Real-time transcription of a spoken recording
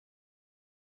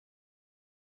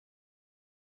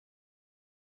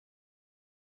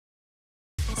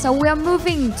So we are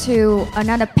moving to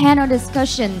another panel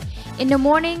discussion. In the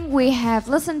morning, we have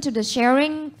listened to the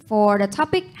sharing for the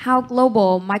topic how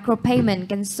global micropayment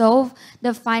can solve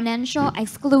the financial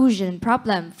exclusion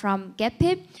problem from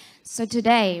GetPip. So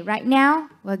today, right now,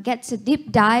 we'll get to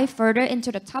deep dive further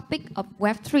into the topic of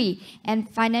Web3 and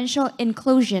financial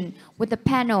inclusion with the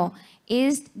panel,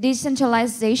 Is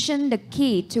Decentralization the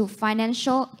Key to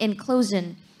Financial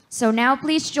Inclusion? So now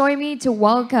please join me to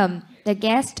welcome the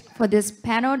guest for this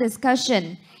panel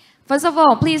discussion. First of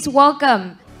all, please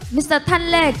welcome Mr. Thanh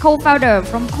Le, co-founder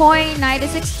from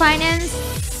Coin96 Finance.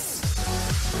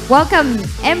 Welcome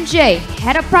MJ,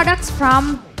 head of products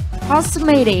from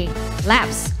Proximity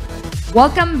Labs.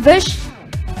 Welcome Vish,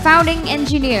 founding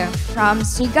engineer from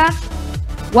Siga.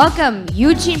 Welcome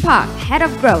Eugene Park, head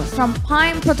of growth from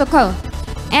Pine Protocol.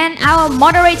 And our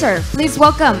moderator, please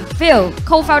welcome Phil,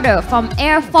 co-founder from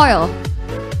Airfoil.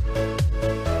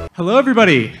 Hello,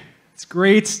 everybody. It's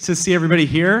great to see everybody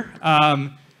here.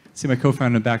 See my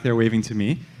co-founder back there waving to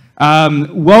me.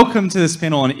 Welcome to this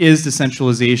panel on Is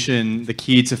Decentralization the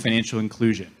Key to Financial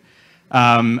Inclusion?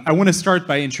 I want to start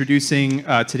by introducing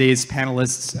today's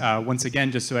panelists once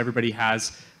again, just so everybody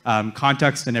has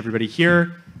context and everybody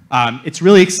here. It's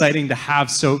really exciting to have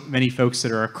so many folks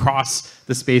that are across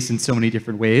the space in so many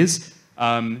different ways.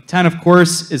 Tan, of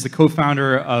course, is the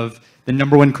co-founder of the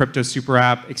 #1 crypto super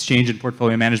app, exchange and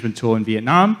portfolio management tool in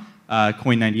Vietnam,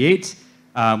 Coin98.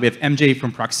 We have MJ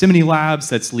from Proximity Labs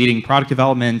that's leading product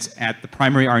development at the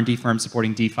primary R&D firm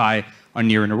supporting DeFi on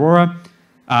Near and Aurora.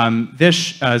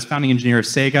 Vish is founding engineer of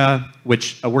Sega,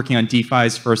 which working on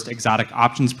DeFi's first exotic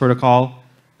options protocol.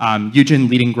 Eugene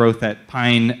leading growth at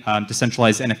Pine,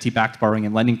 decentralized NFT-backed borrowing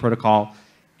and lending protocol.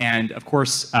 And of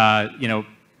course,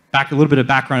 back a little bit of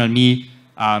background on me.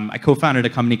 I co-founded a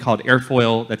company called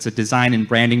Airfoil that's a design and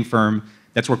branding firm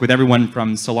that's worked with everyone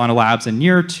from Solana Labs and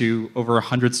Near to over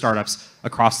 100 startups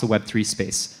across the Web3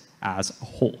 space as a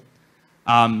whole.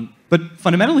 But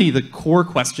fundamentally, the core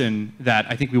question that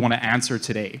I think we want to answer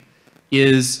today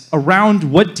is around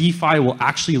what DeFi will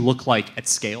actually look like at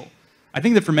scale. I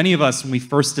think that for many of us, when we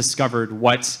first discovered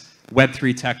what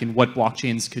Web3 tech and what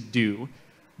blockchains could do,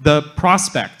 the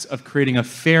prospect of creating a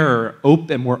fairer,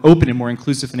 more open and more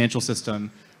inclusive financial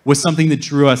system was something that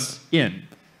drew us in.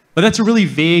 But that's a really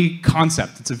vague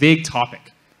concept. It's a vague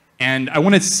topic. And I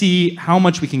want to see how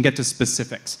much we can get to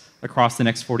specifics across the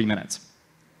next 40 minutes.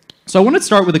 So I want to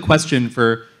start with a question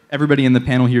for everybody in the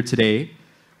panel here today,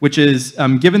 which is,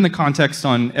 given the context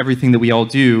on everything that we all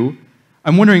do,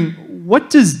 I'm wondering, what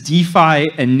does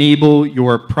DeFi enable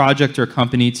your project or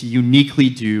company to uniquely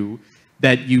do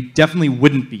that you definitely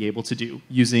wouldn't be able to do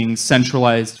using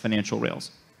centralized financial rails?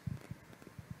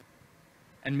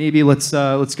 And maybe let's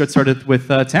get started with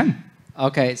Tan.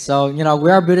 Okay, so we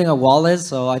are building a wallet.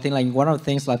 So I think one of the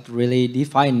things that really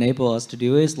DeFi enable us to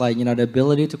do is the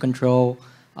ability to control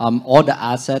all the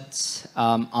assets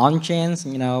on chains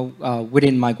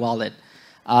within my wallet.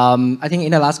 I think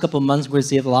in the last couple of months we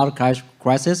received a lot of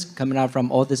crisis coming out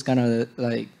from all this kind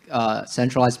of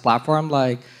centralized platform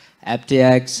like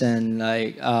FTX and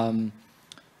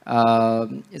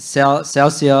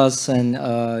Celsius and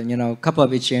a couple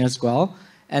of exchanges as well.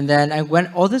 And then when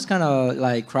all this kind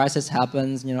of crisis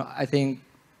happens, I think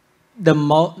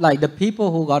the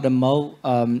people who got the most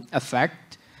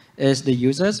effect is the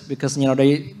users, because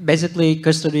they basically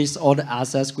custodies all the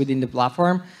assets within the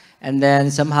platform, and then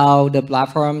somehow the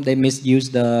platform they misuse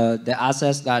the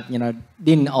assets that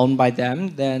didn't own by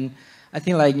them. Then I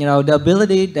think the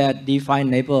ability that DeFi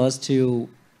enable us to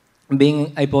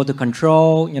being able to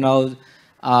control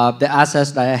the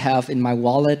assets that I have in my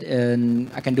wallet, and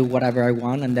I can do whatever I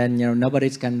want, and then nobody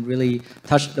can really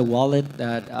touch the wallet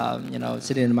that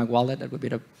sitting in my wallet. That would be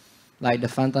the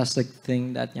fantastic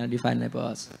thing that DeFi enable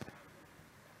us.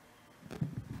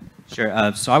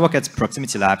 Sure. So I work at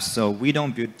Proximity Labs. So we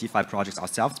don't build DeFi projects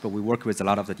ourselves, but we work with a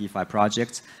lot of the DeFi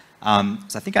projects.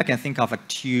 So I think I can think of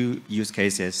 2 use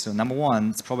cases. So number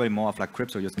one, it's probably more of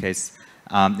crypto use case.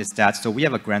 Is that so we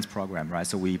have a grants program, right?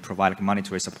 So we provide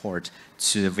monetary support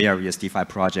to various DeFi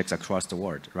projects across the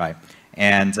world, right?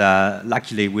 And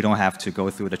luckily, we don't have to go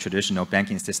through the traditional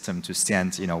banking system to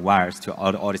send wires to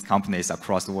all these companies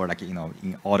across the world,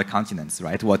 in all the continents,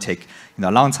 right? It will take a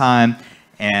long time.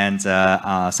 And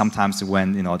sometimes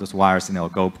when those wires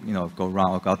go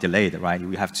wrong or got delayed, right?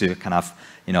 We have to kind of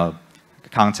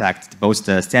contact both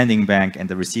the sending bank and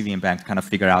the receiving bank to kind of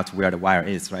figure out where the wire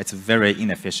is, right? It's very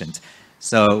inefficient.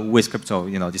 So with crypto,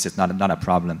 this is not a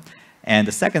problem. And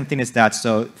the second thing is that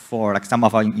so for some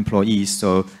of our employees,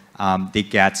 so they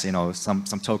get some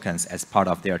tokens as part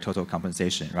of their total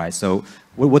compensation, right? So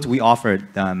what we offer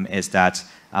them is that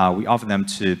we offer them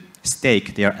to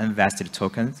stake their invested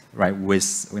tokens, right,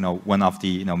 with one of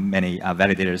the many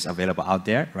validators available out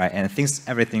there, right? And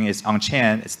everything is on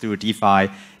chain. It's through DeFi.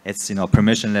 It's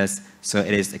permissionless, so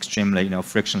it is extremely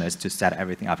frictionless to set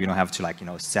everything up. You don't have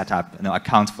to set up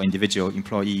accounts for individual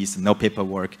employees, no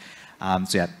paperwork.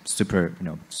 So yeah,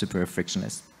 super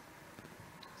frictionless.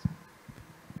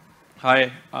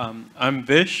 Hi, I'm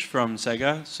Vish from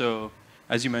Sega. So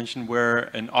as you mentioned, we're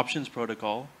an options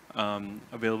protocol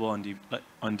available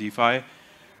on DeFi.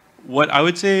 What I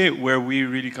would say where we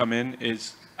really come in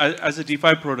is, as a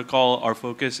DeFi protocol, our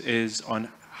focus is on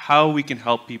how we can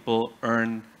help people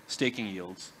earn staking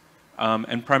yields.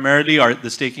 And primarily, the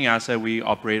staking asset we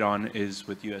operate on is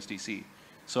with USDC.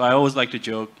 So I always like to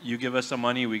joke, you give us some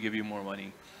money, we give you more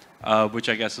money, which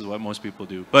I guess is what most people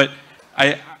do. But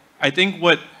I think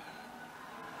what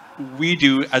we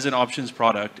do as an options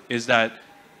product is that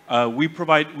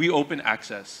we open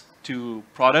access to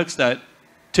products that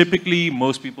typically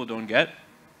most people don't get.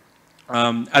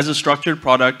 As a structured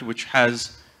product which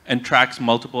has and tracks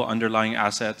multiple underlying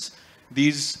assets,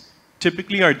 these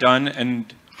typically are done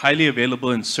and highly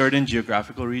available in certain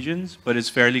geographical regions, but it's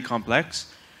fairly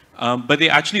complex. But they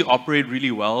actually operate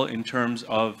really well in terms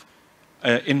of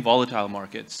in volatile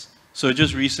markets. So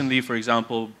just recently, for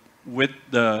example, with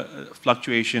the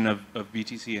fluctuation of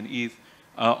BTC and ETH,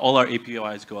 all our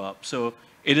APYs go up. So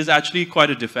it is actually quite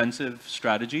a defensive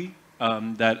strategy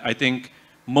that I think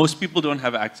most people don't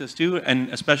have access to. And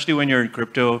especially when you're in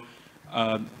crypto,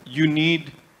 you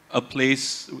need a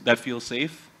place that feels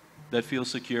safe, that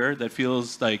feels secure, that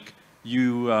feels like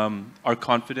you are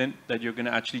confident that you're going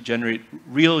to actually generate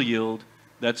real yield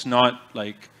that's not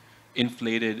like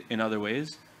inflated in other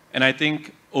ways. And I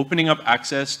think opening up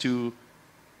access to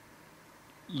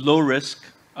low risk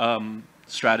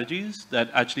strategies that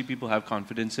actually people have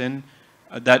confidence in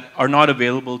that are not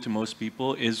available to most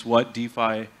people is what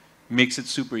DeFi makes it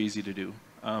super easy to do.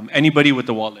 Anybody with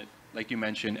a wallet, like you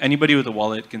mentioned, anybody with a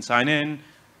wallet can sign in,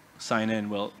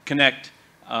 will connect,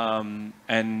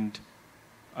 and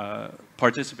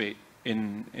participate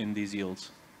in these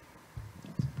yields.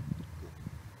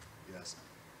 Yes.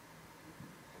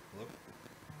 Hello?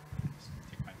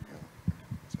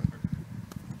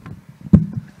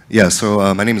 Yeah,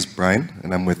 so my name is Brian,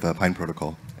 and I'm with Pine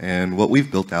Protocol. And what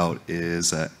we've built out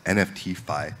is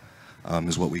NFT-Fi,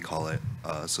 is what we call it.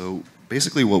 So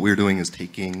basically what we're doing is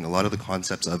taking a lot of the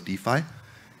concepts of DeFi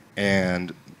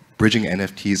and bridging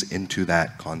NFTs into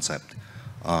that concept.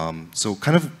 So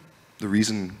kind of the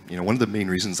reason, one of the main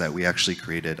reasons that we actually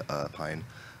created Pine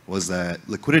was that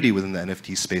liquidity within the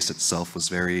NFT space itself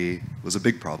was a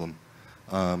big problem.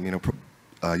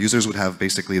 Users would have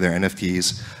basically their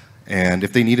NFTs, and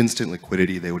if they need instant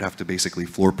liquidity, they would have to basically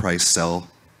floor price sell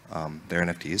their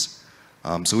NFTs.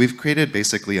 So we've created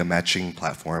basically a matching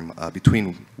platform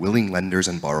between willing lenders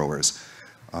and borrowers.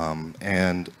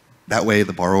 And that way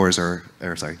the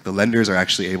lenders are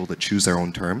actually able to choose their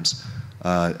own terms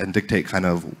and dictate kind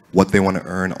of what they want to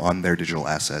earn on their digital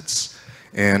assets.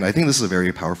 And I think this is a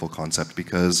very powerful concept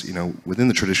because, within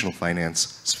the traditional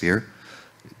finance sphere,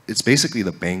 it's basically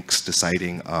the banks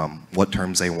deciding what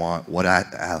terms they want, what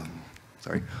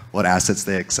assets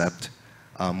they accept.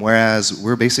 Whereas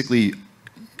we're basically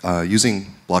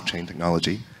using blockchain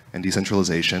technology and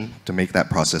decentralization to make that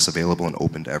process available and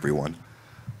open to everyone.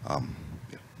 Yeah.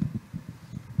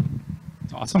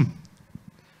 That's awesome.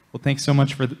 Well, thanks so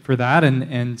much for that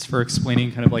and for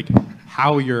explaining kind of like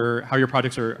how your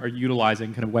projects are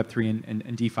utilizing kind of Web3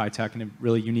 and DeFi tech in a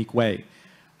really unique way.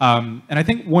 And I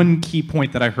think one key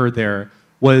point that I heard there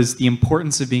was the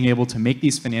importance of being able to make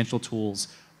these financial tools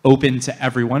open to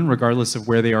everyone, regardless of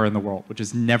where they are in the world, which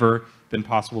has never been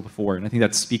possible before. And I think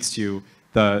that speaks to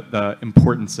the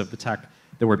importance of the tech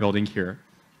that we're building here.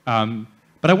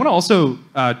 But I want to also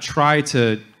try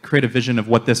to create a vision of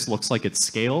what this looks like at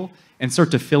scale and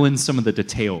start to fill in some of the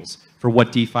details for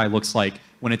what DeFi looks like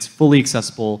when it's fully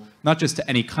accessible, not just to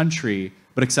any country,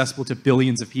 but accessible to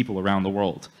billions of people around the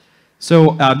world.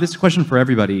 So this is a question for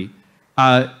everybody.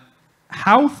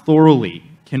 How thoroughly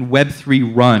can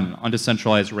Web3 run on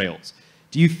decentralized rails?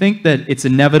 Do you think that it's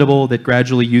inevitable that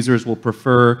gradually users will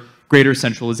prefer greater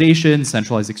centralization,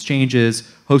 centralized exchanges,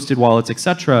 hosted wallets,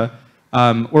 etc.?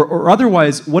 Or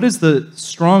otherwise, what is the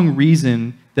strong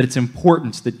reason that it's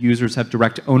important that users have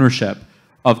direct ownership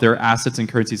of their assets and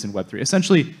currencies in Web3?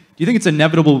 Essentially, do you think it's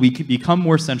inevitable we could become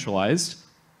more centralized,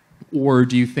 or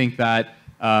do you think that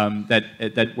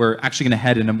that we're actually going to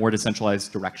head in a more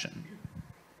decentralized direction?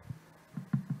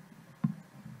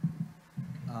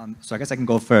 So I guess I can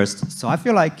go first. So I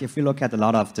feel like if we look at a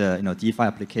lot of the DeFi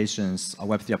applications or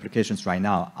Web3 applications right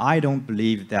now, I don't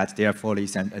believe that they are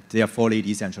fully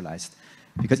decentralized.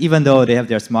 Because even though they have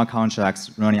their smart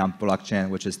contracts running on blockchain,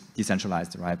 which is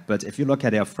decentralized, right? But if you look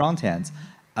at their front ends,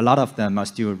 a lot of them are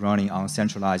still running on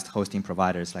centralized hosting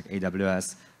providers like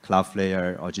AWS,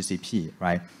 Cloudflare, or GCP,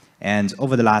 right? And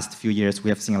over the last few years, we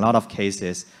have seen a lot of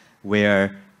cases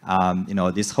where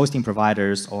these hosting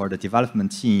providers or the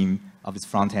development team of its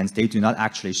front ends, they do not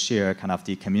actually share kind of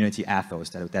the community ethos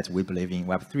that we believe in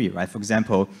Web3, right? For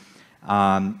example,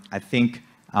 I think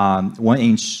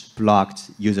 1inch blocked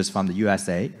users from the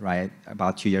USA, right,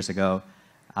 about 2 years ago.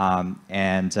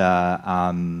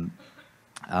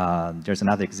 There's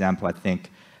another example, I think.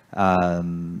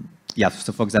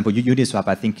 So for example, Uniswap,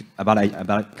 I think about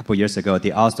a couple years ago,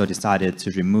 they also decided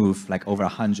to remove like over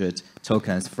 100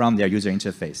 tokens from their user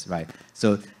interface, right?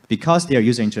 So because their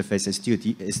user interface is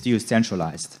still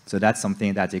centralized, so that's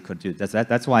something that they could do.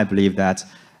 That's why I believe that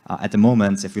at the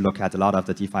moment, if you look at a lot of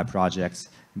the DeFi projects,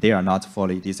 they are not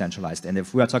fully decentralized. And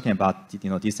if we are talking about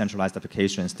decentralized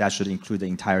applications, that should include the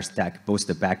entire stack, both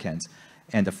the backend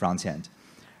and the front end.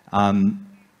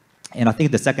 And I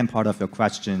think the second part of your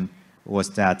question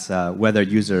was that whether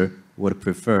user would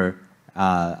prefer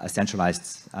a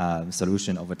centralized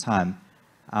solution over time.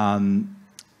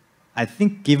 I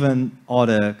think given all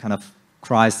the kind of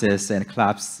crisis and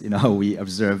collapse we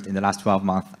observed in the last 12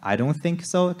 months, I don't think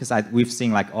so, because we've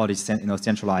seen like all these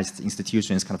centralized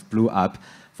institutions kind of blew up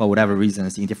for whatever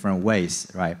reasons in different ways,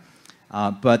 right?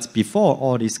 But before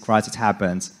all these crises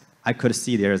happened, I could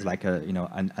see there's like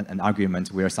an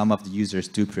argument where some of the users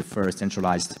do prefer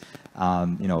centralized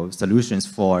solutions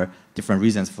for different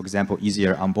reasons. For example,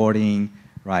 easier onboarding,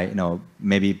 right?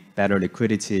 Maybe better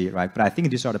liquidity, right? But I think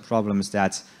these are the problems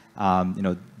that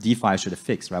DeFi should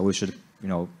fix, right? We should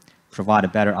provide a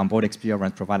better onboarding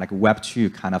experience, provide like a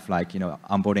Web2 kind of like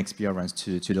onboarding experience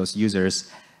to those users,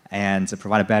 and to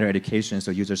provide a better education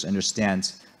so users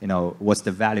understand what's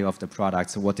the value of the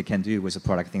product, so what they can do with the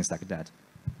product, things like that.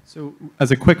 So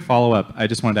as a quick follow-up, I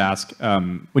just wanted to ask,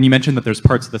 when you mentioned that there's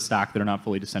parts of the stack that are not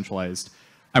fully decentralized,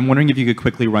 I'm wondering if you could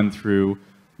quickly run through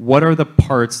what are the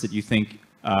parts that you think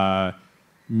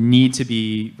need to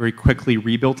be very quickly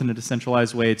rebuilt in a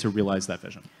decentralized way to realize that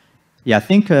vision? Yeah, I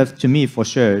think to me, for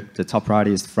sure, the top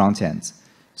priority is front ends.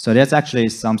 So there's actually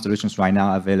some solutions right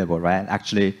now available, right?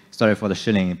 Actually, sorry for the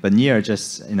shilling, but Near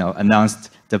just announced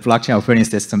the blockchain operating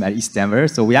system at East Denver.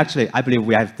 So I believe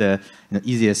we have the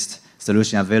easiest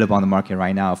solution available on the market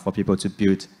right now for people to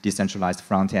build decentralized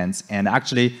front ends. And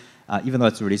actually, even though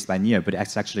it's released by Near, but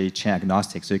it's actually chain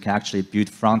agnostic. So you can actually build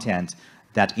front end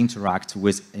that interact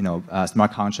with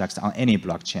smart contracts on any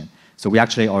blockchain. So we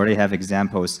actually already have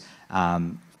examples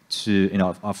of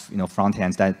front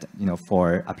ends that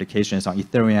for applications on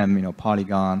Ethereum,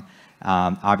 Polygon,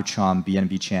 Arbitrum,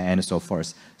 BNB chain, and so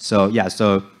forth. So yeah,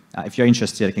 so if you're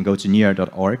interested, you can go to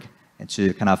near.org and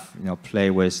to kind of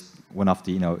play with one of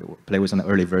the play with an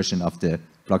early version of the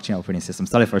blockchain operating system.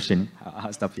 Sorry for sharing.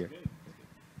 I'll stop here.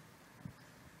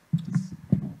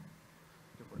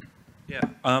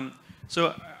 Yeah.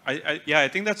 So I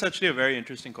think that's actually a very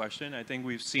interesting question. I think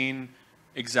we've seen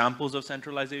examples of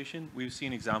centralization, we've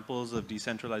seen examples of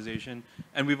decentralization,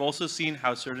 and we've also seen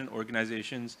how certain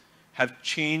organizations have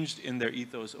changed in their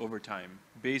ethos over time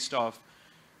based off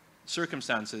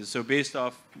circumstances. So based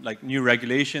off like new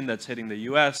regulation that's hitting the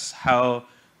US, how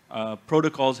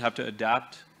protocols have to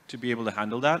adapt to be able to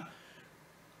handle that.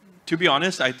 To be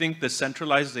honest, I think the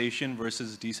centralization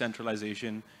versus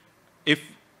decentralization, if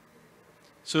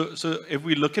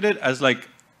we look at it as like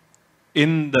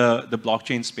in the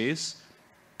blockchain space,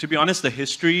 to be honest, the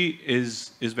history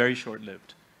is very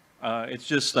short-lived. It's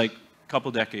just like a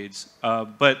couple decades.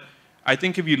 But I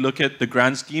think if you look at the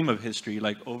grand scheme of history,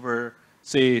 like over,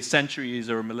 say, centuries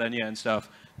or millennia and stuff,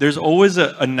 there's always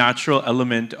a natural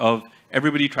element of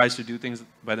everybody tries to do things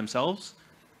by themselves.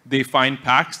 They find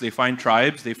packs, they find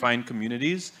tribes, they find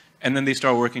communities, and then they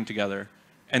start working together.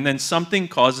 And then something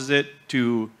causes it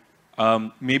to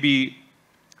maybe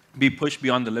be pushed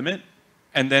beyond the limit,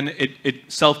 and then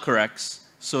it self-corrects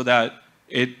so that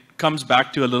it comes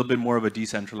back to a little bit more of a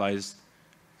decentralized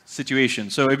situation.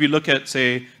 So if you look at,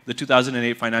 say, the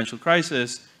 2008 financial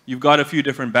crisis, you've got a few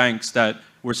different banks that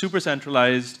were super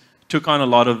centralized, took on a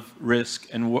lot of risk,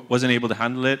 and wasn't able to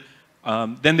handle it.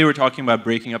 Then they were talking about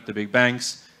breaking up the big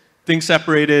banks. Things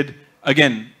separated.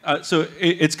 Again, so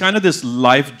it's kind of this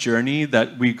life journey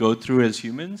that we go through as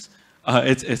humans.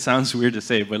 It sounds weird to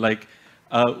say, but like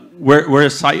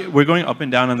we're going up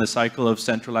and down on the cycle of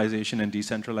centralization and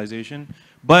decentralization.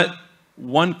 But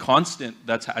one constant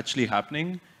that's actually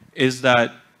happening is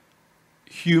that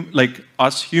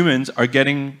us humans are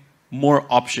getting more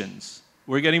options.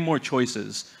 We're getting more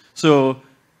choices. So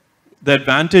the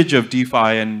advantage of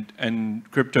DeFi and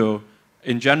crypto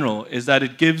in general is that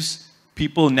it gives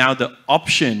people now the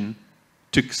option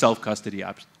to self-custody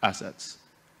assets.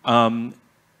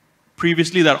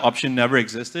 Previously, that option never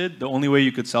existed. The only way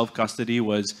you could self-custody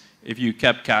was if you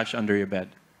kept cash under your bed,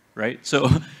 right? So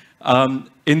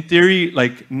in theory,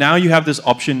 like now you have this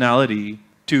optionality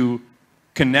to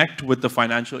connect with the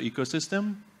financial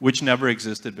ecosystem, which never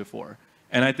existed before.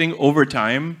 And I think over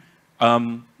time,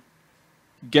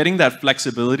 getting that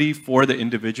flexibility for the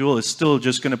individual is still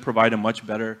just going to provide a much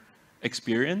better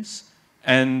experience.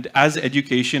 And as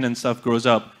education and stuff grows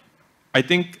up, I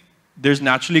think there's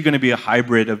naturally going to be a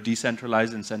hybrid of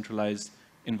decentralized and centralized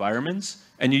environments.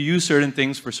 And you use certain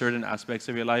things for certain aspects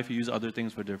of your life. You use other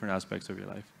things for different aspects of your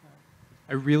life.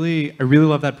 I really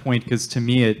love that point, because to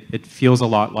me it feels a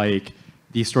lot like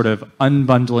the sort of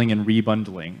unbundling and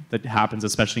rebundling that happens,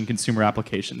 especially in consumer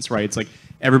applications, right? It's like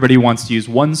everybody wants to use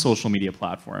one social media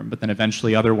platform, but then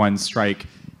eventually other ones strike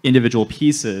individual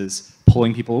pieces,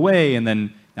 pulling people away, and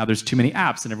then now there's too many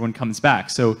apps and everyone comes back.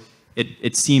 So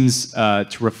it seems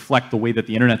to reflect the way that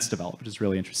the internet's developed, which is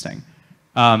really interesting.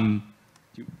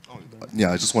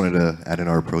 Yeah, I just wanted to add in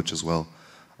our approach as well.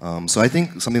 So I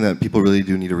think something that people really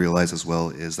do need to realize as well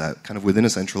is that kind of within a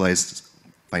centralized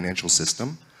financial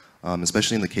system,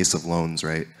 especially in the case of loans,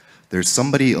 right? There's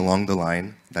somebody along the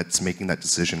line that's making that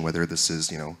decision whether this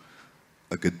is, you know,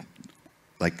 a good,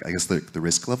 like I guess the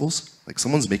risk levels. Like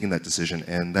someone's making that decision,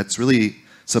 and that's really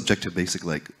subject to basic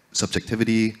like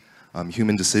subjectivity,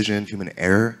 human decision, human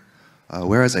error.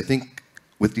 Whereas I think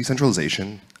with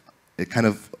decentralization, it kind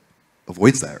of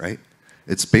avoids that, right?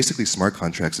 It's basically smart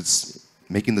contracts. It's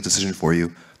making the decision for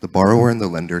you. The borrower and the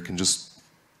lender can just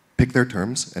pick their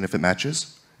terms, and if it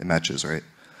matches, right?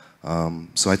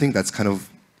 So I think that's kind of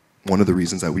one of the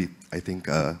reasons that I think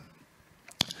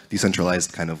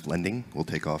decentralized kind of lending will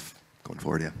take off going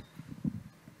forward, yeah.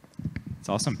 It's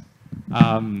awesome.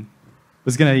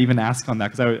 Was gonna even ask on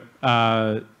that,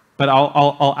 but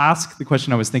I'll ask the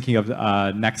question I was thinking of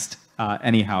next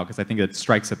anyhow, because I think it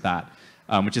strikes at that,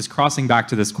 which is crossing back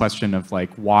to this question of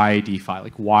like why DeFi,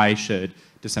 like why should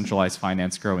decentralized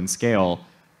finance grow and scale,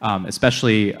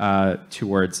 especially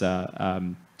towards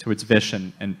Vish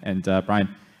and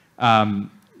Brian.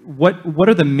 What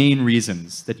are the main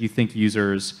reasons that you think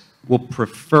users will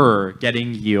prefer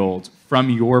getting yield from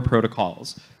your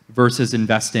protocols versus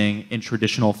investing in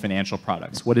traditional financial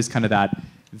products? What is kind of that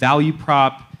value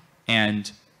prop,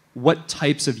 and what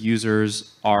types of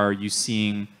users are you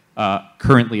seeing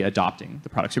currently adopting the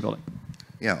products you're building?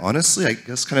 Yeah, honestly, I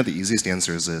guess kind of the easiest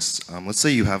answer is this. Let's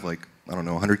say you have like, I don't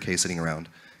know, 100K sitting around,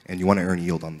 and you want to earn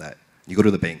yield on that. You go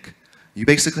to the bank. You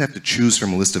basically have to choose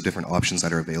from a list of different options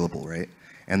that are available, right?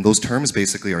 And those terms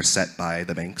basically are set by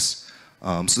the banks.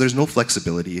 So there's no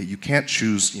flexibility. You can't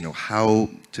choose, you know, how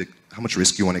much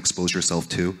risk you want to expose yourself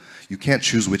to. You can't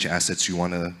choose which assets you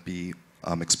want to be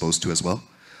exposed to as well.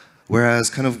 Whereas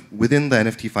kind of within the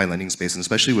NFT-fi lending space, and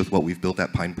especially with what we've built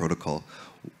at Pine Protocol,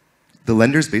 the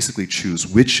lenders basically choose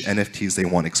which NFTs they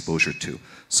want exposure to.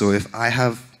 So if I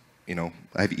have, you know,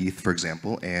 I have ETH, for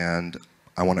example, and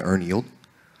I want to earn yield,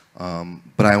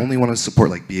 but I only want to support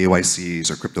like BAYCs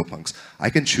or CryptoPunks, I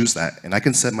can choose that, and I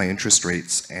can set my interest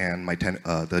rates and my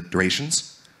the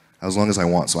durations as long as I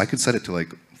want. So I could set it to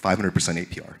like 500%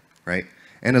 APR, right?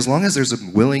 And as long as there's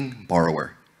a willing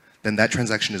borrower, then that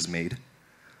transaction is made,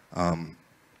 and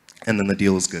then the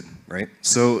deal is good, right?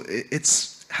 So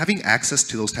it's having access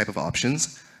to those type of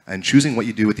options and choosing what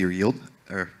you do with your yield,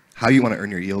 or how you want to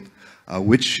earn your yield,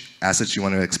 which assets you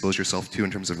want to expose yourself to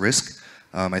in terms of risk,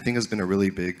 I think has been a really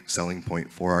big selling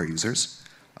point for our users.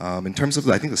 In terms of,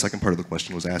 I think the second part of the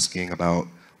question was asking about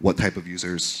what type of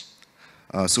users.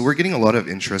 So we're getting a lot of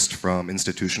interest from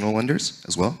institutional lenders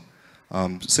as well,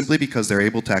 simply because they're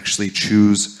able to actually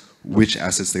choose which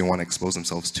assets they want to expose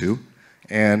themselves to.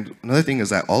 And another thing is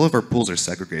that all of our pools are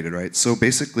segregated, right? So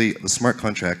basically, the smart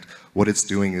contract, what it's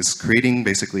doing is creating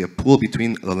basically a pool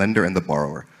between the lender and the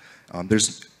borrower.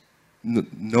 There's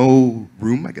no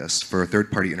room, I guess, for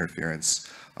third-party interference.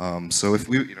 So if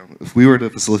we were to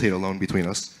facilitate a loan between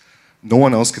us, no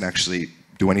one else can actually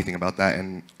do anything about that.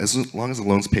 And as long as the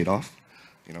loan's paid off,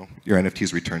 you know, your NFT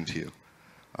is returned to you.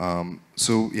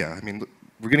 So yeah, I mean,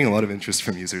 we're getting a lot of interest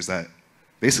from users that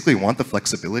basically want the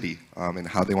flexibility in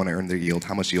how they want to earn their yield,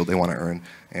 how much yield they want to earn,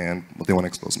 and what they want to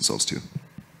expose themselves to.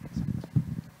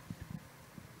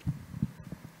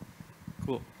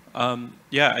 Cool.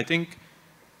 Yeah, I think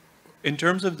in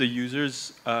terms of the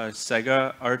users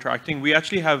Sega are attracting, we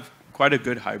actually have quite a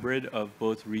good hybrid of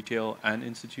both retail and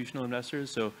institutional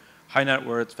investors. So high net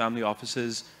worth, family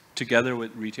offices, together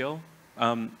with retail.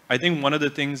 I think one of the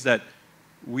things that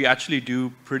we actually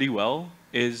do pretty well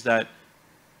is that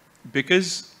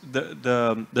because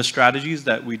the strategies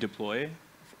that we deploy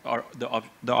are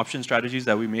the option strategies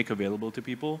that we make available to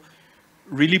people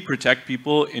really protect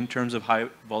people in terms of high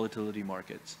volatility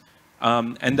markets.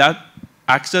 And that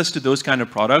access to those kind of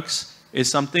products is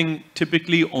something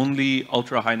typically only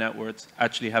ultra high net worths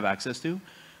actually have access to.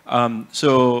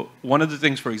 So one of the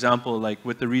things, for example, like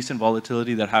with the recent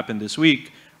volatility that happened this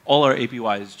week, all our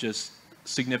APYs just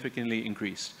significantly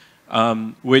increased,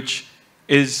 which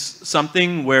is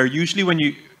something where usually when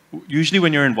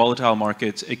you're in volatile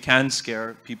markets, it can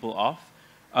scare people off.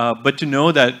 But to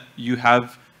know that you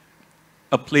have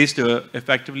a place to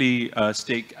effectively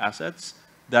stake assets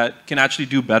that can actually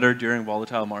do better during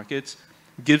volatile markets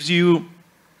gives you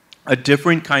a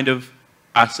different kind of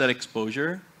asset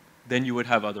exposure than you would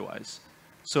have otherwise.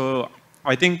 So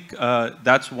I think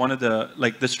that's one of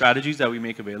the strategies that we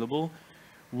make available.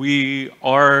 We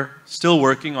are still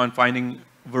working on finding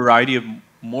a variety of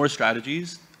more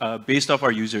strategies based off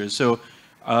our users. So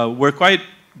we're quite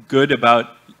good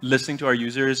about listening to our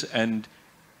users and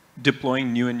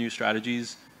deploying new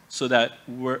strategies so that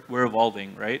we're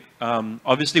evolving, right?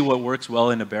 Obviously, what works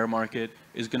well in a bear market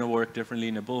is going to work differently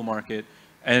in a bull market,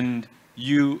 and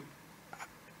you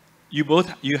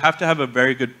have to have a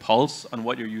very good pulse on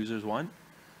what your users want.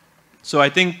 So I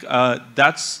think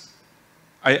that's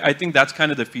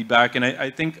kind of the feedback, and I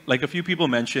think like a few people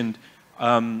mentioned,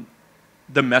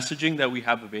 the messaging that we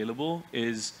have available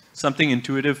is something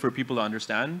intuitive for people to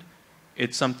understand.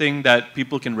 It's something that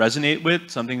people can resonate with,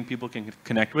 something people can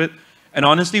connect with. And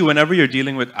honestly, whenever you're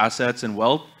dealing with assets and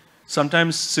wealth,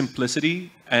 sometimes simplicity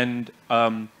and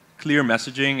clear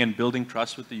messaging and building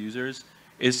trust with the users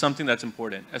is something that's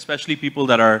important, especially people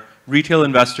that are retail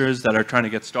investors that are trying to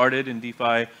get started in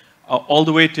DeFi, all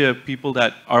the way to people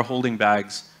that are holding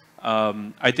bags.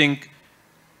 I think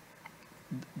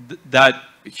that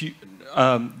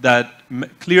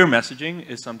clear messaging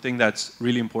is something that's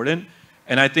really important.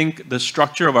 And I think the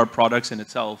structure of our products in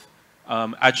itself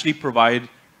actually provide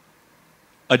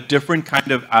a different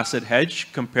kind of asset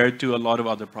hedge compared to a lot of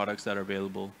other products that are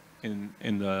available in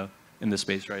the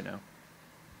space right now.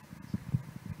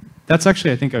 That's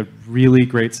actually, I think, a really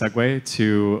great segue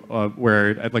to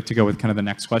where I'd like to go with kind of the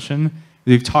next question.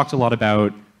 We've talked a lot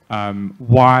about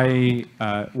why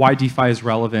DeFi is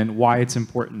relevant, why it's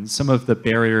important, some of the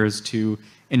barriers to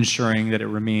ensuring that it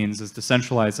remains as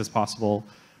decentralized as possible.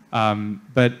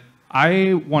 But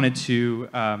I wanted to,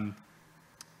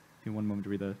 give me one moment to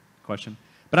read the question.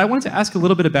 But I wanted to ask a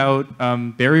little bit about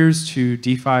barriers to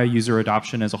DeFi user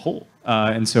adoption as a whole.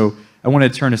 And so I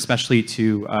wanted to turn especially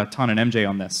to Ton and MJ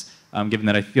on this, given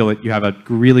that I feel that you have a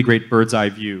really great bird's eye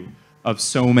view of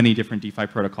so many different DeFi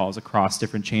protocols across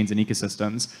different chains and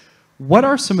ecosystems. What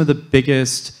are some of the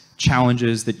biggest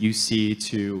challenges that you see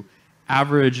to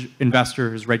average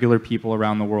investors, regular people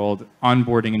around the world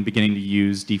onboarding and beginning to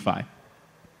use DeFi?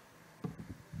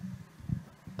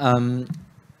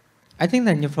 I think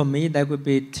that for me, there would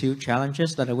be two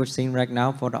challenges that we're seeing right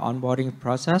now for the onboarding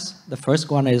process. The first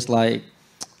one is like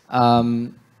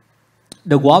the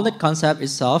wallet concept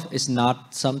itself is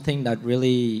not something that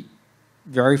really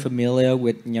very familiar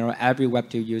with every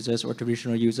Web2 users or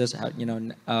traditional users have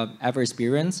ever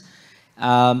experienced.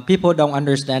 People don't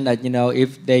understand that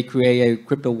if they create a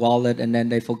crypto wallet and then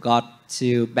they forgot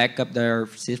to back up their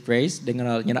seed phrase, they're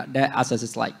gonna their assets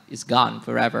is gone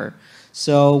forever.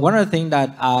 So one of the things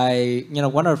that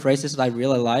one of the phrases that I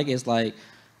really like is having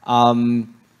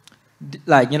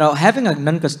a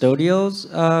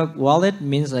non-custodial wallet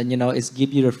means that it's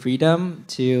give you the freedom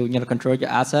to control your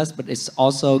assets, but it's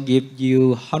also give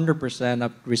you 100%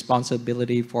 of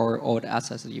responsibility for all the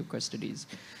assets that you custodies.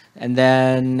 And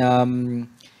then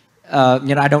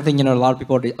I don't think a lot of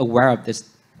people are aware of this.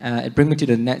 It brings me to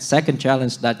the second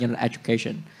challenge, that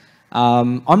education.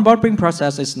 Onboarding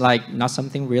process is not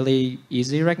something really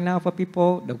easy right now for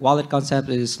people. The wallet concept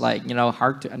is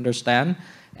hard to understand,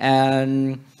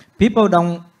 and people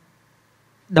don't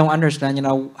understand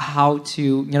how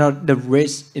to the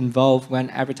risk involved when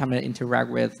every time they interact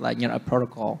with a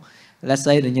protocol. Let's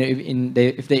say that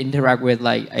if they interact with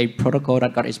a protocol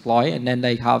that got exploited, and then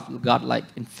they have got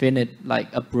infinite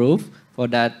approve for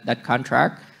that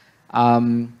contract.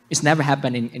 It's never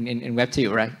happened in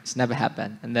Web2, right? It's never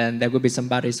happened. And then there will be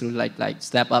somebody who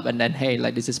step up and then, hey,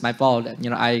 this is my fault.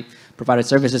 I provided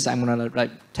services. I'm gonna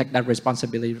take that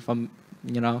responsibility from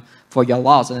for your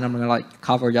loss, and then I'm gonna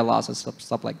cover your loss and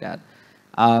stuff like that.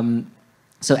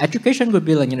 So education would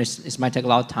be it might take a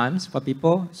lot of times for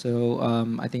people. So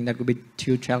I think that would be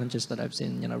two challenges that I've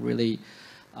seen. Really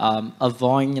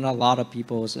avoiding a lot of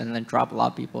people's and then drop a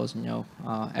lot of people's.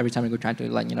 Every time we go trying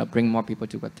to bring more people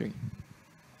to Web3.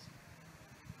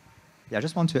 Yeah, I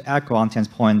just want to echo on Tian's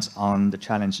point on the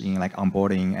challenge in like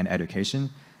onboarding and education.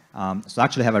 So I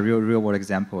actually have a real world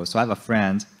example. So I have a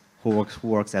friend who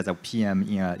works as a PM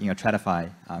in a TradFi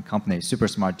company, super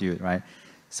smart dude, right?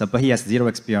 So, but he has zero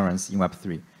experience in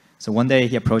Web3. So one day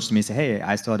he approached me and said, hey,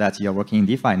 I saw that you're working in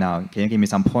DeFi now. Can you give me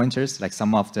some pointers, like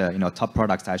some of the top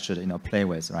products I should play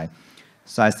with, right?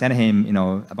 So I sent him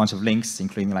a bunch of links,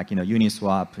 including like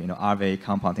Uniswap, Aave,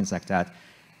 Compound, things like that.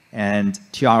 And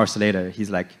 2 hours later, he's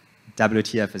like,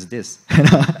 WTF is this?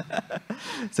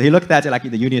 So he looked at like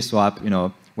the Uniswap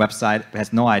website, but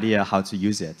has no idea how to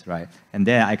use it, right? And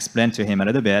then I explained to him a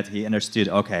little bit. He understood,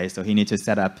 okay, so he needs to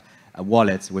set up a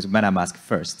wallet with MetaMask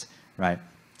first, right?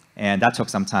 And that took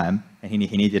some time, and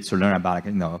he needed to learn about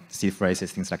seed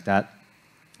phrases, things like that.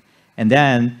 And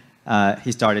then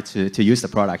he started to use the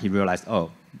product. He realized,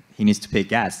 oh, he needs to pay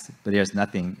gas, but there's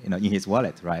nothing in his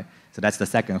wallet, right? So that's the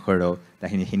second hurdle that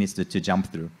he needs to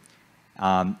jump through.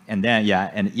 And then,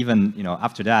 yeah, and even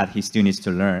after that, he still needs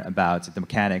to learn about the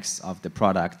mechanics of the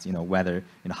product, whether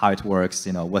how it works,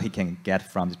 what he can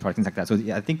get from the product, things like that. So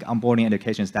yeah, I think onboarding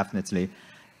education is definitely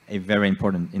a very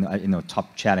important,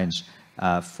 top challenge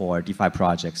for DeFi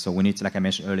projects. So we need to, like I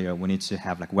mentioned earlier, we need to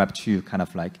have like Web2 kind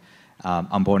of like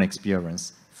onboarding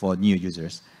experience for new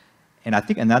users. And I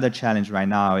think another challenge right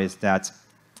now is that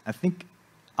I think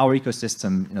our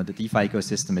ecosystem, the DeFi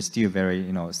ecosystem is still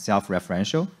very,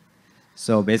 self-referential.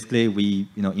 So basically, we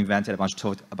invented a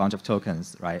bunch of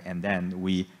tokens, right? And then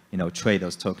we trade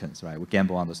those tokens, right? We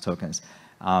gamble on those tokens.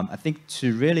 I think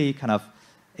to really kind of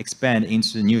expand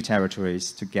into new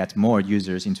territories to get more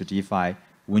users into DeFi,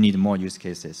 we need more use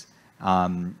cases.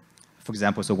 For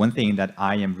example, so one thing that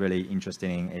I am really interested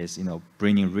in is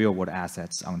bringing real-world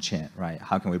assets on chain, right?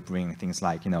 How can we bring things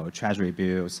like treasury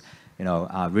bills,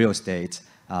 real estate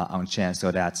on chain,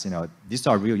 so that these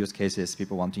are real use cases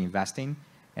people want to invest in.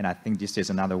 And I think this is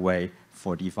another way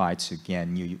for DeFi to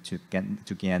gain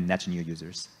net new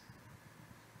users.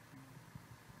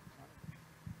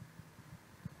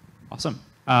 Awesome.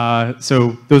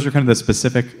 So those are kind of the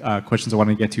specific questions I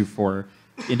wanted to get to for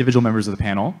individual members of the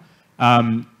panel.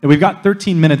 We've got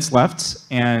 13 minutes left,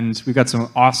 and we've got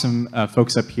some awesome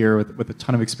folks up here with a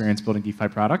ton of experience building DeFi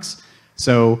products.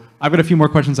 So I've got a few more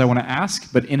questions I want to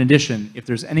ask, but in addition, if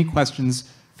there's any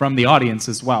questions from the audience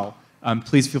as well,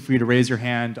 please feel free to raise your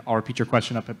hand. I'll repeat your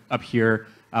question up here.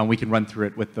 We can run through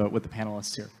it with the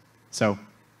panelists here. So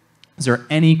is there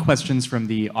any questions from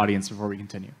the audience before we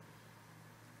continue?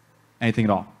 Anything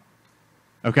at all?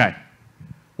 Okay.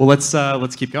 Well,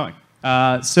 let's keep going.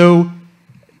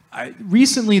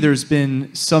 Recently, there's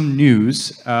been some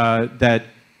news that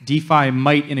DeFi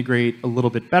might integrate a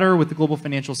little bit better with the global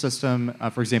financial system.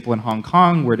 For example, in Hong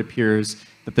Kong, where it appears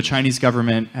that the Chinese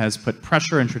government has put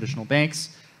pressure on traditional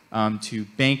banks to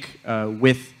bank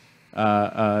with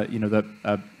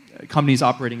the companies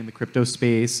operating in the crypto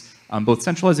space, both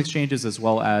centralized exchanges as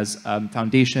well as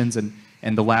foundations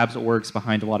and the labs orgs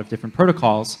behind a lot of different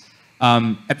protocols.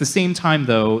 At the same time,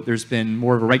 though, there's been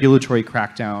more of a regulatory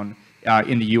crackdown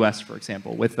in the US, for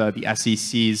example, with the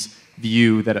SEC's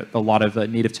view that a lot of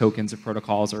native tokens of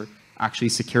protocols are actually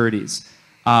securities.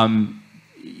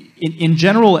 In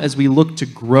general, as we look to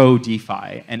grow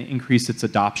DeFi and increase its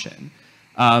adoption,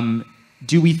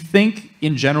 do we think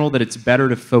in general that it's better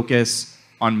to focus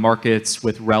on markets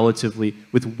with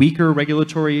weaker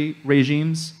regulatory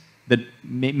regimes, that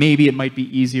maybe it might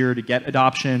be easier to get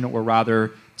adoption, or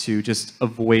rather to just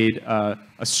avoid a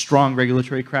strong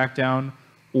regulatory crackdown?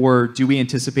 Or do we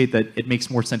anticipate that it makes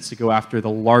more sense to go after the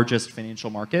largest financial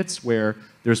markets where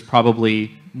there's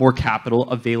probably more capital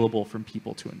available from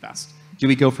people to invest? Do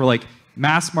we go for like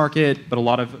mass market, but a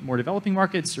lot of more developing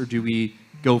markets, or do we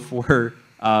go for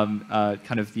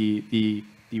kind of the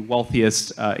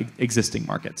wealthiest existing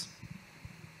markets?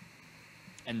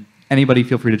 And anybody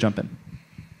feel free to jump in.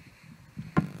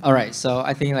 All right, so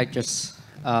I think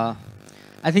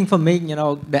I think for me,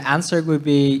 the answer would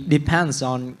be depends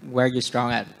on where you're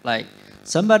strong at. Like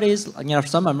somebody's,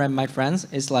 some of my friends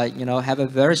is like, have a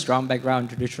very strong background in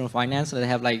traditional finance, and they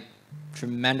have like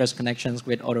tremendous connections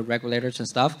with all the regulators and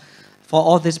stuff. For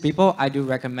all these people, I do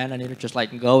recommend I need to just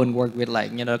like go and work with like,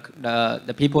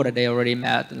 the people that they already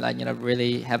met, and like,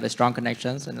 really have the strong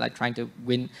connections and like trying to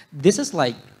win. This is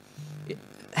like,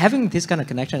 having this kind of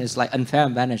connection is like unfair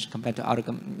advantage compared to other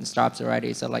startups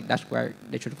already. So like that's where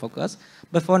they should focus.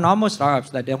 But for normal startups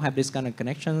that don't have this kind of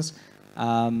connections,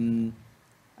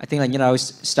 I think like,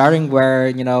 starting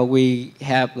where we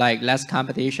have like less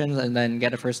competition and then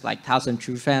get the first like 1,000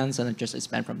 true fans and then just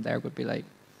expand from there would be like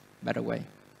better way.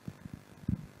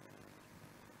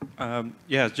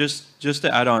 Yeah, just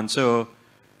to add on. So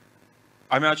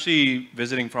I'm actually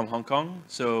visiting from Hong Kong,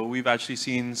 so we've actually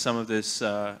seen some of this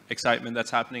excitement that's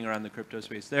happening around the crypto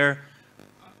space there.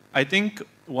 I think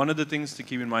one of the things to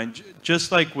keep in mind,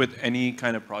 just like with any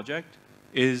kind of project,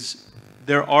 is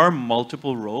there are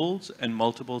multiple roles and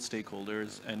multiple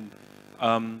stakeholders and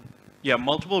yeah,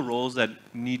 multiple roles that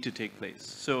need to take place.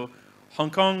 So Hong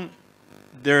Kong,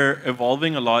 they're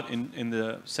evolving a lot in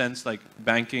the sense like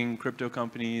banking, crypto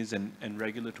companies, and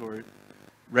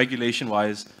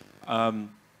regulation-wise.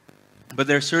 But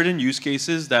there are certain use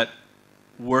cases that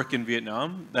work in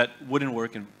Vietnam that wouldn't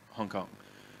work in Hong Kong.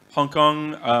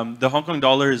 The Hong Kong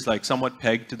dollar is like somewhat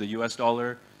pegged to the US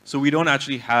dollar, so we don't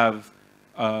actually have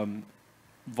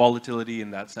volatility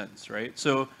in that sense, right?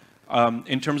 So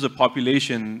in terms of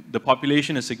population, the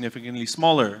population is significantly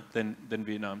smaller than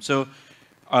Vietnam. So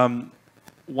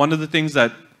one of the things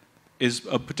that is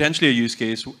potentially a use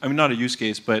case, I mean not a use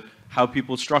case, but how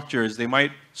people structure is they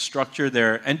might structure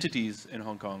their entities in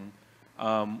Hong Kong,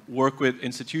 work with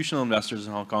institutional investors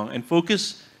in Hong Kong, and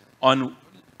focus on,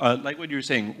 like what you were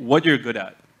saying, what you're good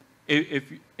at.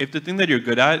 If the thing that you're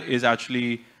good at is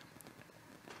actually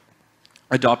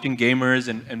adopting gamers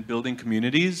and building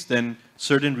communities, then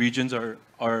certain regions are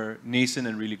nascent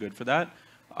and really good for that.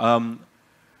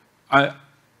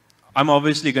 I'm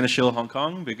obviously going to shill Hong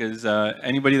Kong because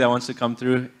anybody that wants to come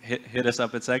through, hit us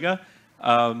up at Sega.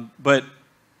 But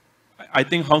I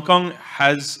think Hong Kong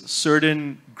has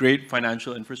certain great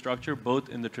financial infrastructure, both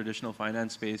in the traditional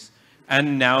finance space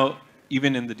and now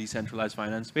even in the decentralized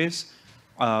finance space.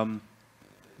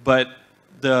 But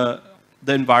the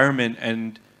environment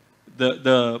and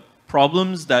the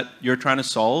problems that you're trying to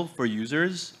solve for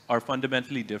users are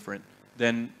fundamentally different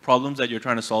than problems that you're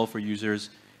trying to solve for users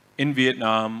in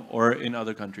Vietnam or in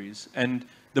other countries. And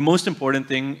the most important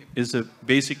thing is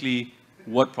basically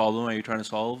what problem are you trying to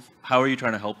solve? How are you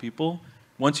trying to help people?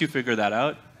 Once you figure that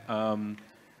out,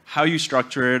 how you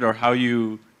structure it or how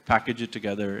you package it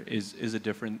together is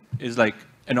like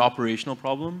an operational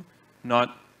problem,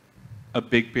 not a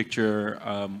big picture,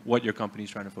 what your company is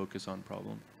trying to focus on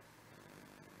problem.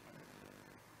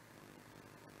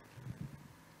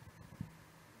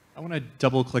 I want to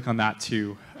double click on that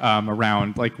too,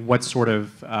 around like what sort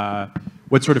of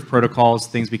protocols,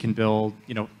 things we can build,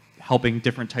 helping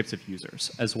different types of users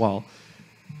as well.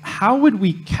 How would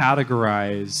we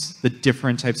categorize the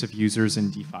different types of users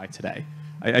in DeFi today?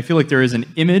 I feel like there is an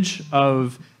image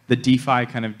of the DeFi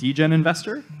kind of degen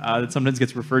investor that sometimes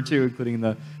gets referred to, including in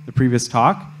the previous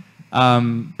talk.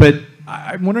 But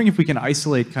I'm wondering if we can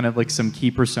isolate kind of like some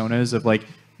key personas of like,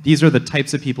 these are the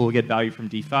types of people who get value from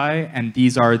DeFi, and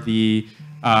these are the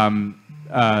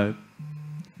types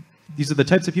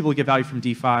of people who get value from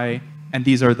DeFi, and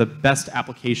these are the best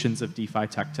applications of DeFi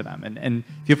tech to them. And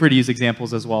feel free to use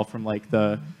examples as well from like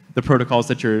the protocols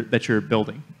that you're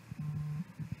building.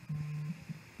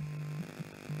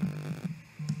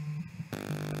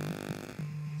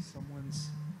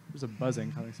 There's a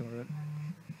buzzing coming somewhere.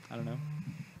 I don't know.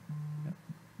 Yeah.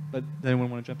 But does anyone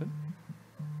want to jump in?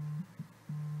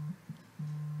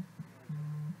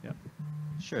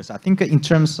 Sure. So I think in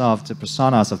terms of the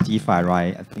personas of DeFi,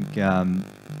 right, I think you can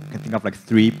think of like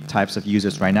 3 types of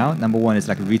users right now. Number one is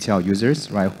like retail users,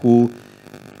 right, who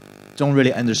don't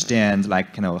really understand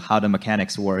like how the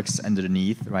mechanics works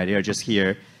underneath, right? They're just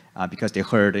here because they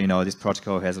heard this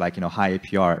protocol has like high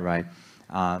APR, right?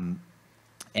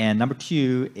 And number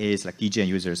 2 is like DGen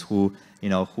users who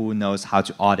who knows how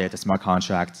to audit a smart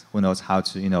contract, who knows how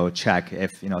to check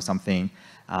if something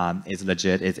is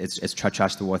legit, it's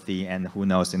trustworthy, and who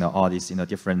knows all these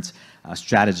different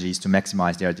strategies to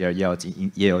maximize their yields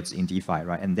in DeFi,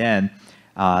 right? And then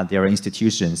there are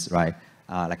institutions, right,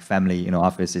 like family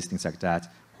offices, things like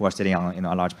that, who are sitting on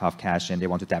a large pile of cash and they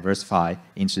want to diversify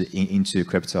into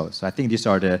crypto. So I think these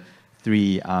are the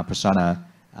 3 persona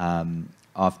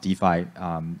of DeFi,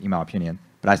 in my opinion.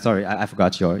 But I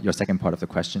forgot your second part of the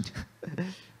question.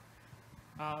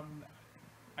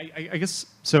 I guess,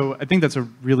 so I think that's a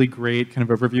really great kind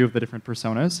of overview of the different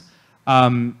personas.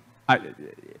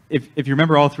 If you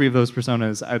remember all 3 of those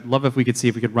personas, I'd love if we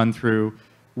could run through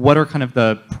what are kind of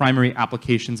the primary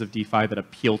applications of DeFi that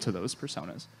appeal to those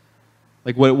personas.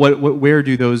 Like where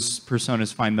do those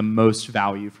personas find the most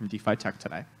value from DeFi tech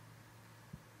today?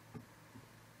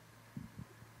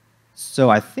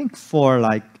 So I think for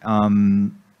like,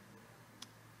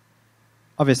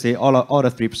 obviously all the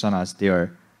 3 personas,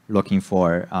 they're looking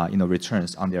for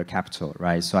returns on their capital,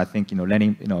 right? So I think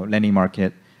lending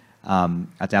market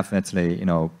are definitely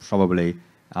probably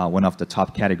one of the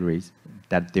top categories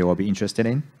that they will be interested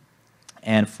in.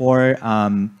 And for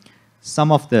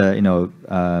some of the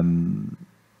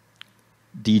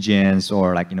degens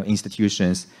or like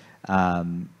institutions,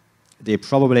 they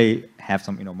probably have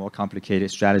some more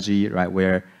complicated strategy, right?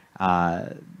 Where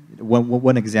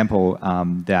one example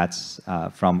that's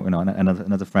from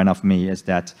another friend of me is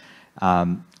that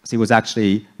so he was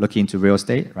actually looking into real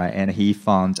estate, right? And he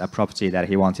found a property that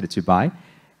he wanted to buy,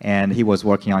 and he was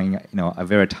working on a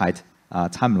very tight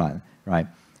timeline, right?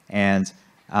 And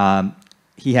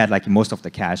he had like most of the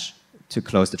cash to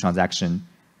close the transaction,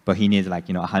 but he needed like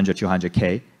 100,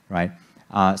 200K, right?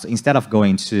 So instead of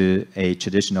going to a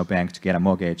traditional bank to get a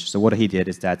mortgage, so what he did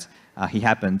is that he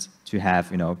happened to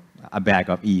have a bag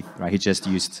of ETH, right? He just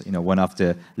used one of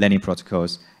the lending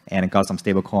protocols and got some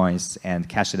stable coins and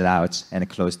cashed it out and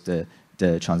closed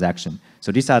the transaction.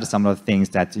 So these are some of the things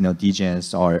that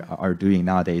degens are doing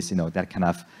nowadays. That kind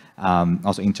of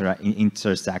also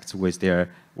intersects with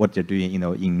what they're doing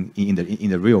in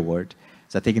the real world.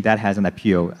 So I think that has an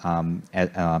appeal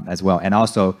as well. And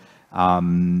also,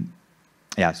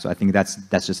 yeah. So I think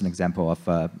that's just an example of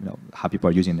how people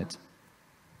are using it.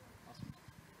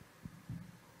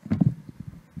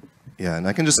 Yeah, and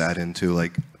I can just add into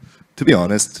like, to be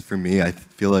honest, for me, I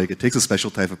feel like it takes a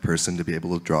special type of person to be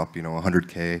able to drop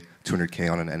 100K,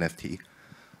 200K on an NFT.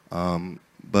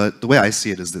 But the way I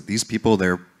see it is that these people,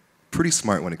 they're pretty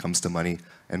smart when it comes to money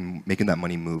and making that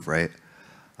money move, right?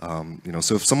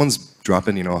 So if someone's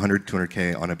dropping 100,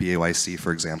 200K on a BAYC,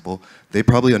 for example, they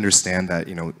probably understand that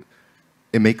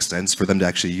it makes sense for them to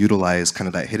actually utilize kind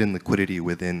of that hidden liquidity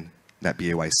within that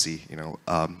BAYC.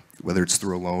 Whether it's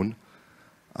through a loan,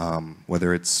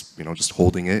 whether it's just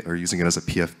holding it or using it as a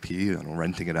PFP,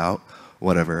 renting it out,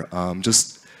 whatever.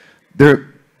 Just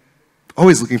they're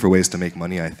always looking for ways to make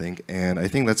money, I think, and I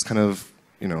think that's kind of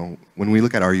when we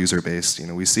look at our user base,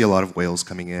 we see a lot of whales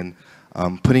coming in,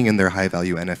 putting in their high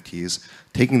value NFTs,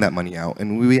 taking that money out,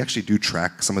 and we actually do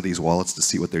track some of these wallets to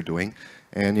see what they're doing,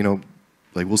 and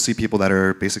like we'll see people that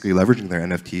are basically leveraging their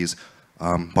NFTs,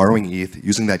 borrowing ETH,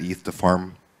 using that ETH to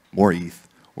farm more ETH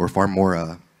or farm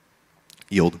more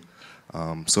yield.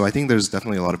 So I think there's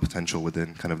definitely a lot of potential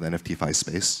within kind of the NFTFi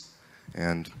space,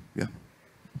 and yeah.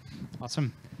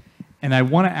 Awesome. And I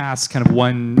want to ask kind of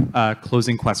one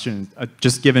closing question,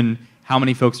 just given how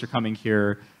many folks are coming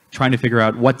here trying to figure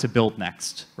out what to build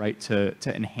next, right, to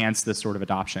enhance this sort of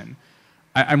adoption.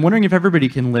 I'm wondering if everybody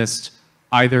can list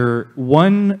either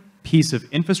one piece of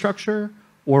infrastructure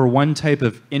or one type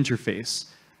of interface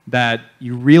that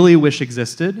you really wish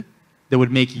existed that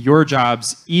would make your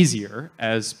jobs easier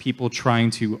as people trying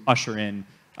to usher in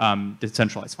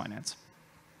decentralized finance.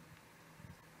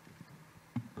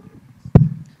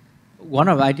 One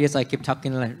of the ideas I keep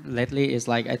talking lately is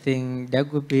like I think there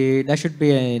should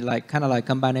be a kind of like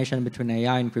combination between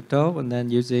AI and crypto, and then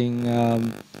using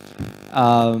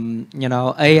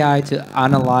AI to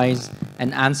analyze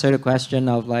and answer the question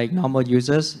of like normal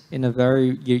users in a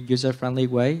very user-friendly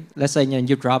way. Let's say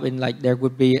you drop in like there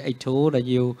would be a tool that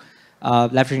you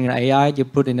leveraging an AI, you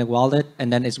put in a wallet,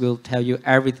 and then it will tell you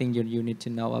everything you need to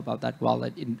know about that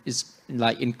wallet. It's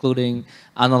like including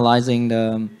analyzing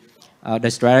the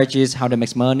strategies, how to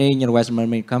make money, where's the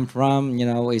money come from,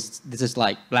 this is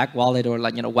like black wallet or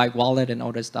like, white wallet and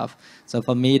all that stuff. So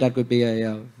for me, that would be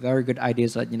a very good idea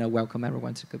that, welcome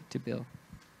everyone to build.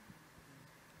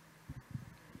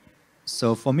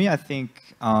 So for me, I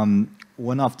think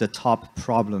one of the top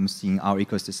problems in our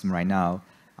ecosystem right now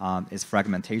is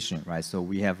fragmentation, right? So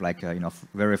we have like a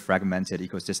very fragmented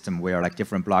ecosystem where like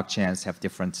different blockchains have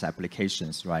different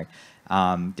applications, right?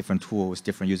 Different tools,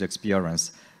 different user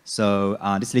experience. So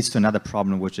this leads to another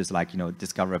problem, which is like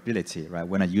discoverability, right?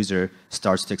 When a user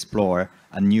starts to explore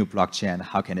a new blockchain,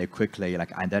 how can they quickly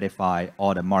like identify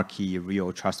all the marquee,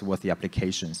 real, trustworthy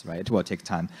applications, right? It will take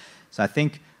time. So I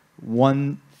think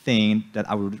one thing that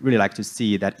I would really like to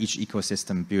see that each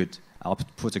ecosystem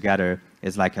put together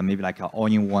is like maybe like an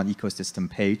all-in-one ecosystem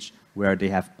page where they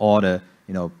have all the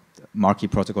marquee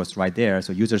protocols right there,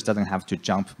 so users doesn't have to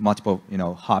jump multiple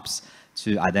hops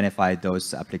to identify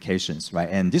those applications, right?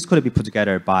 And this could be put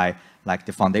together by like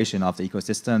the foundation of the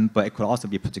ecosystem, but it could also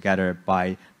be put together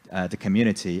by the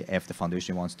community if the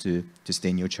foundation wants to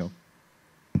stay neutral.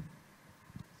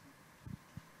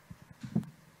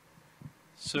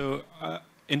 So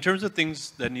in terms of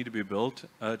things that need to be built,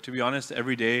 to be honest,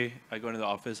 every day I go into the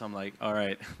office, I'm like, all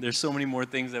right, there's so many more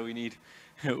things that we need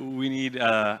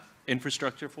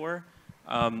infrastructure for.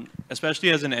 Especially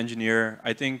as an engineer,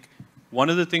 I think one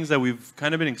of the things that we've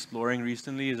kind of been exploring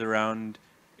recently is around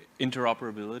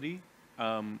interoperability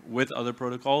with other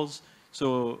protocols.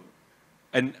 So,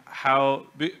 and how,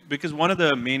 because one of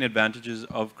the main advantages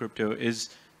of crypto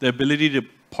is the ability to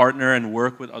partner and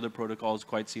work with other protocols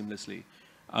quite seamlessly.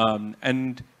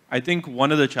 And I think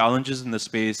one of the challenges in the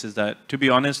space is that, to be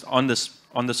honest, on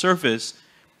the surface,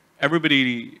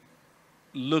 everybody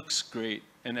looks great,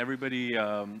 and everybody,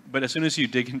 but as soon as you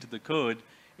dig into the code,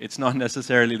 it's not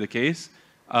necessarily the case.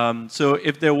 So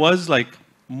if there was like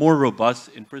more robust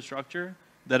infrastructure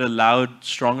that allowed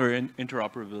stronger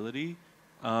interoperability,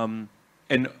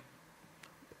 and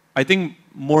I think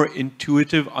more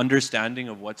intuitive understanding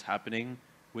of what's happening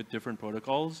with different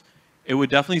protocols, it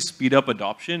would definitely speed up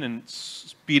adoption and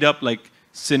speed up like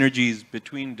synergies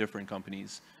between different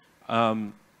companies.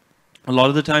 A lot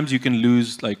of the times you can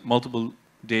lose like multiple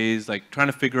days like trying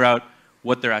to figure out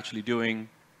what they're actually doing,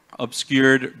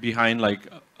 obscured behind like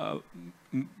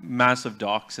massive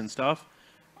docs and stuff.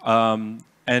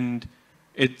 And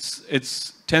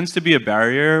it's tends to be a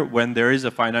barrier when there is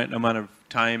a finite amount of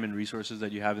time and resources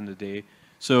that you have in the day.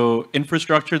 So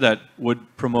infrastructure that would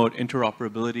promote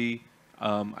interoperability,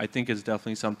 I think is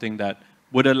definitely something that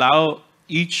would allow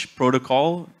each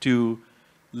protocol to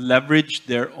leverage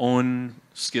their own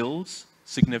skills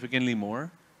significantly more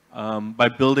by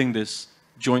building this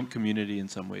joint community in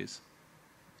some ways.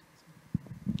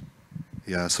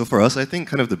 Yeah, so for us, I think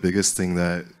kind of the biggest thing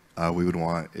that we would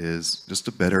want is just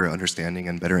a better understanding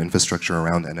and better infrastructure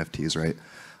around NFTs, right?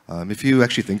 If you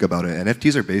actually think about it,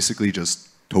 NFTs are basically just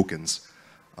tokens.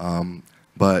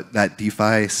 But that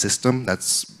DeFi system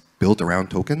that's built around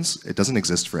tokens, it doesn't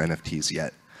exist for NFTs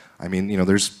yet. I mean,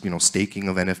 there's staking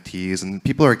of NFTs, and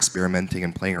people are experimenting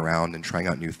and playing around and trying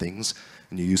out new things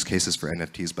and new use cases for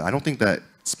NFTs. But I don't think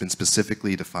that's been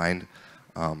specifically defined.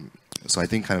 So I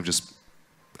think kind of just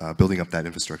building up that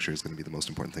infrastructure is going to be the most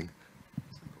important thing.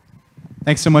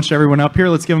 Thanks so much to everyone up here.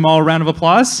 Let's give them all a round of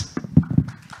applause.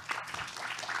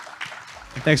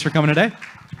 And thanks for coming today.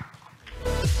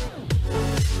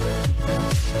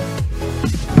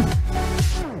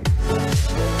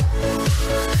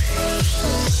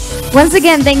 Once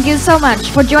again, thank you so much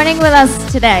for joining with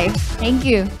us today. Thank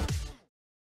you.